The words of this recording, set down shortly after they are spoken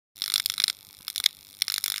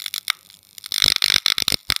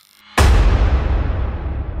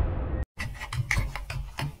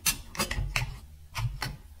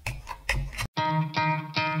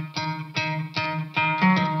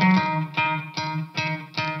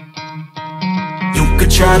could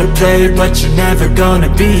try to play, but you're never gonna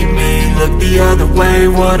beat me. Look the other way,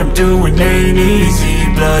 what I'm doing ain't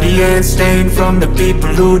easy. Bloody hands stained from the people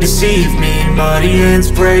who deceive me. Muddy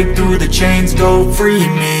hands break through the chains, go free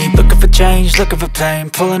me. Looking for change, looking for pain,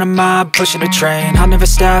 pulling a mob, pushing a train. I'll never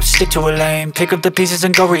stop, stick to a lane, pick up the pieces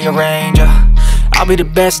and go rearrange. I'll be the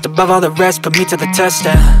best above all the rest, put me to the test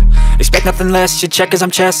and expect nothing less. You check as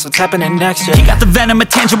I'm chess, what's happening next? Yeah. He got the venom, a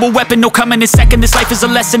tangible weapon, no coming in second. This life is a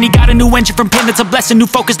lesson, he got a new engine from pain, that's a blessing. New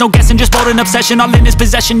focus, no guessing, just bold and obsession, all in his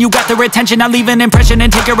possession. You got their attention, I'll leave an impression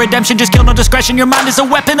and take a redemption. Just kill, no discretion, your mind is a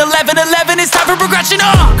weapon. 11-11, it's time for progression.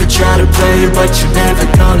 You could try to play, but you're never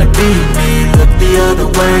gonna beat me. Look the other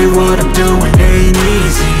way, what I'm doing ain't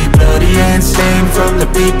easy. Bloody hands stained from the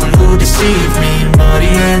people who deceive me. Muddy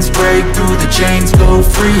hands break through the chains, go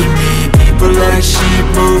free me. People like sheep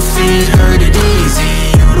move feet, hurt it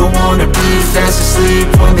easy. You don't wanna be fast asleep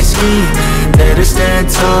when they scheming. Better stand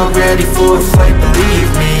tall, ready for a fight,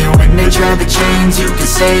 believe me. When they try the chains, you can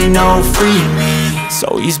say no, free me.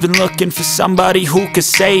 So he's been looking for somebody who could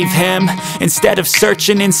save him, instead of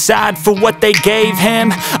searching inside for what they gave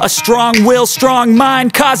him. A strong will, strong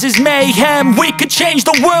mind causes mayhem. We could change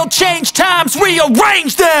the world, change times,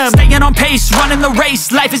 rearrange them. Staying on pace, running the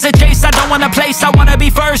race. Life is a chase, I don't want a place, I wanna be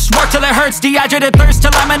first. Work till it hurts, dehydrated thirst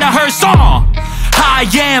till I'm in a hearse. High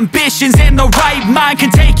ambitions and the right mind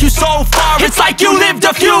can take you so far. It's like you lived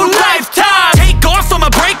a few lifetimes. Take off, I'ma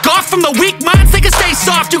break off from the weak minds. They can stay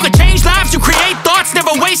soft, you can change lives, you create thoughts,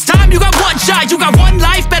 never waste time. You got one shot, you got one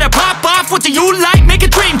life, better pop off. What do you like? Make a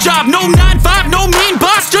dream job. No 9-5, no mean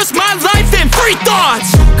boss, just my life and free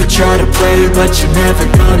thoughts. You could try to play, but you're never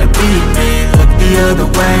gonna beat me. Look the other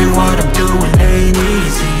way, what I'm doing ain't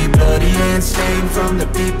easy. Bloody hands stained from the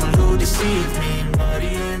people who deceive me.